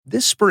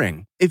This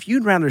spring, if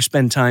you'd rather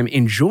spend time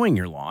enjoying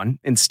your lawn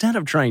instead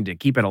of trying to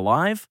keep it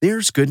alive,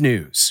 there's good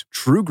news.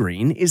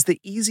 TruGreen is the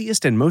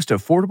easiest and most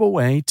affordable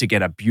way to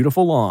get a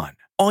beautiful lawn.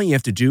 All you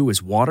have to do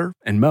is water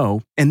and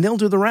mow, and they'll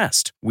do the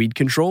rest. Weed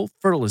control,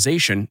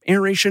 fertilization,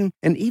 aeration,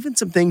 and even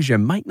some things you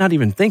might not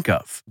even think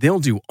of. They'll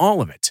do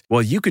all of it,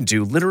 while you can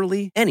do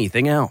literally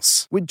anything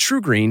else. With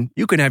TruGreen,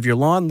 you can have your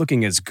lawn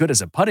looking as good as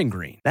a putting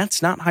green.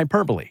 That's not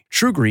hyperbole.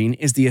 TruGreen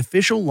is the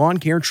official lawn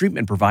care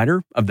treatment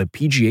provider of the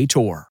PGA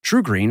Tour.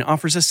 TruGreen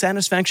offers a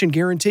satisfaction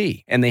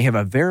guarantee, and they have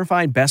a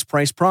verified best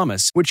price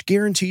promise, which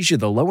guarantees you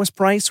the lowest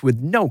price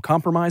with no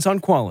compromise on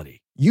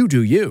quality. You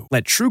do you.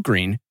 Let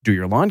TruGreen do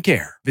your lawn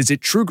care. Visit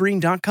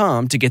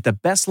TruGreen.com to get the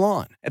best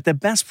lawn at the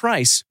best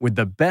price with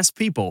the best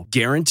people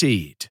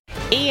guaranteed.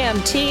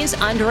 EMTs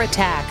under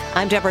attack.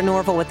 I'm Deborah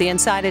Norville with the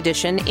Inside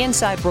Edition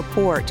Inside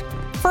Report.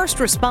 First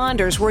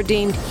responders were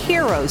deemed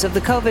heroes of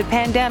the COVID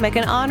pandemic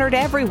and honored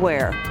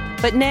everywhere.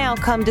 But now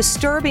come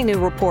disturbing new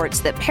reports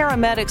that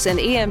paramedics and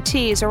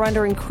EMTs are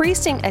under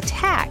increasing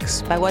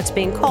attacks by what's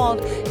being called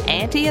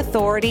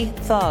anti-authority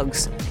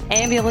thugs.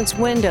 Ambulance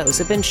windows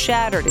have been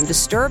shattered and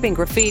disturbing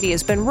graffiti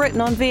has been written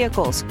on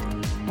vehicles.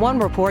 One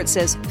report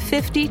says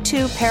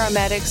 52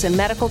 paramedics and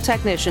medical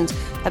technicians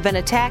have been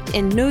attacked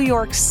in New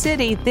York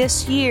City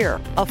this year,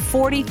 a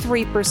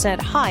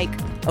 43% hike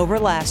over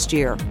last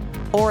year.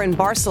 Oren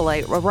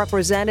Barcelay, a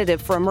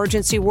representative for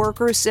emergency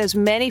workers, says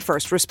many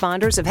first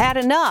responders have had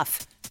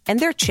enough and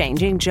they're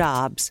changing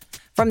jobs.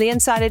 From the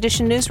Inside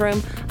Edition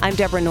newsroom, I'm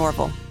Deborah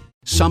Norville.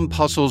 Some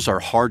puzzles are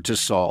hard to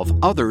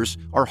solve, others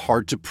are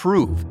hard to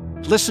prove.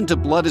 Listen to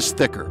Blood is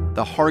Thicker,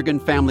 the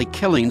Hargan family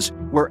killings,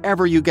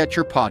 wherever you get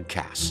your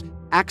podcasts.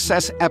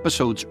 Access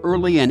episodes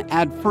early and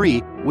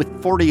ad-free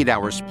with 48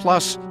 Hours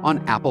Plus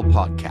on Apple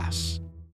Podcasts.